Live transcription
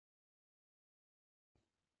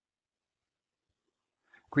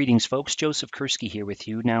Greetings, folks. Joseph Kursky here with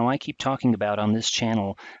you. Now, I keep talking about on this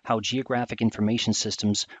channel how Geographic Information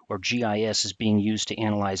Systems, or GIS, is being used to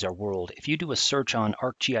analyze our world. If you do a search on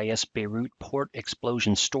ArcGIS Beirut Port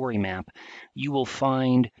Explosion story map, you will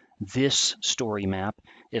find this story map.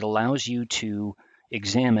 It allows you to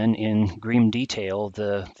examine in grim detail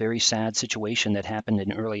the very sad situation that happened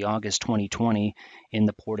in early August 2020 in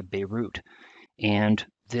the port of Beirut. And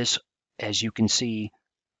this, as you can see,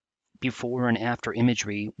 before and after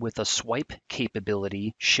imagery with a swipe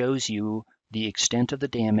capability shows you the extent of the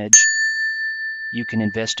damage. You can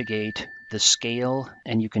investigate the scale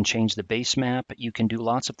and you can change the base map. You can do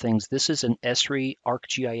lots of things. This is an Esri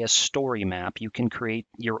ArcGIS story map. You can create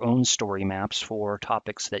your own story maps for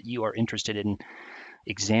topics that you are interested in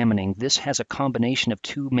examining. This has a combination of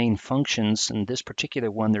two main functions. In this particular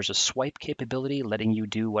one, there's a swipe capability letting you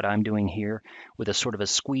do what I'm doing here with a sort of a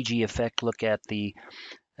squeegee effect. Look at the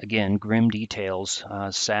again, grim details,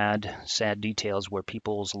 sad details where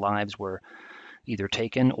people's lives were either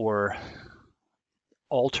taken or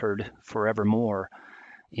altered forevermore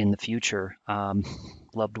in the future.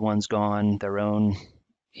 Loved ones gone, their own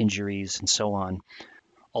injuries, and so on.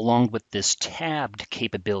 Along with this tabbed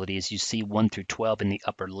capability, as you see 1 through 12 in the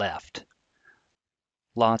upper left.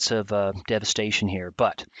 Lots of devastation here,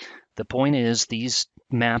 but the point is these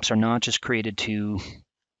maps are not just created to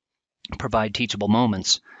provide teachable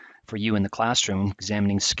moments for you in the classroom,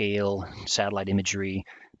 examining scale, satellite imagery,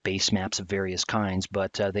 base maps of various kinds,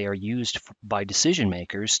 but they are used by decision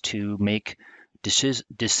makers to make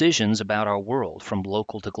decisions about our world from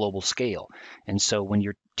local to global scale. And so when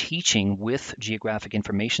you're teaching with geographic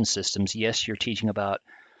information systems, yes, you're teaching about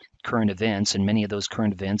current events, and many of those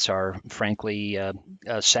current events are frankly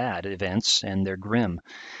sad events and they're grim.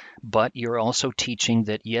 But you're also teaching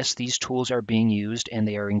that, yes, these tools are being used and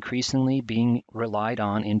they are increasingly being relied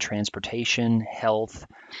on in transportation, health,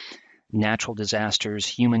 natural disasters,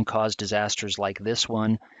 human-caused disasters like this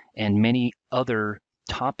one, and many other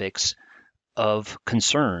topics of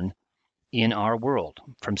concern in our world,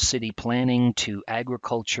 from city planning to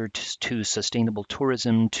agriculture to sustainable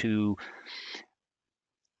tourism to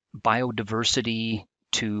biodiversity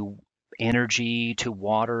to energy to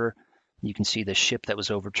water. You can see the ship that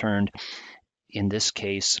was overturned in this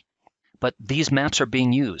case. But these maps are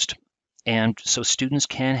being used. And so students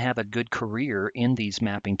can have a good career in these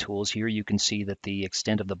mapping tools. Here you can see that the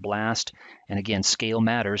extent of the blast, and again, scale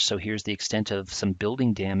matters. So here's the extent of some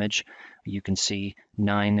building damage. You can see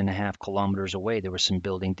 9.5 kilometers away, there was some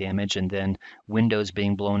building damage, and then windows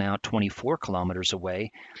being blown out 24 kilometers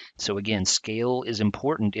away. So again, scale is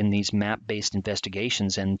important in these map-based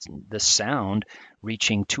investigations, and the sound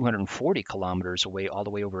reaching 240 kilometers away, all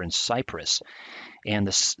the way over in Cyprus, and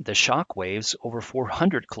the shock waves over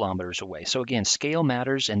 400 kilometers away. So again, scale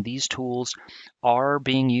matters, and these tools are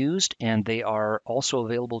being used, and they are also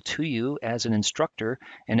available to you as an instructor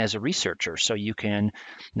and as a researcher. So you can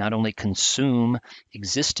not only consume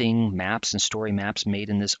existing maps and story maps made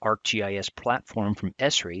in this ArcGIS platform from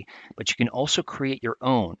Esri, but you can also create your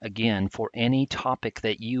own, again, for any topic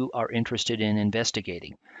that you are interested in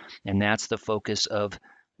investigating. And that's the focus of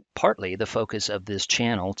partly the focus of this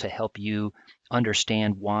channel, to help you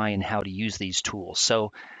understand why and how to use these tools.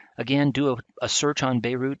 So again, do a search on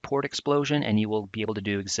Beirut Port Explosion and you will be able to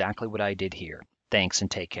do exactly what I did here. Thanks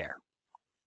and take care.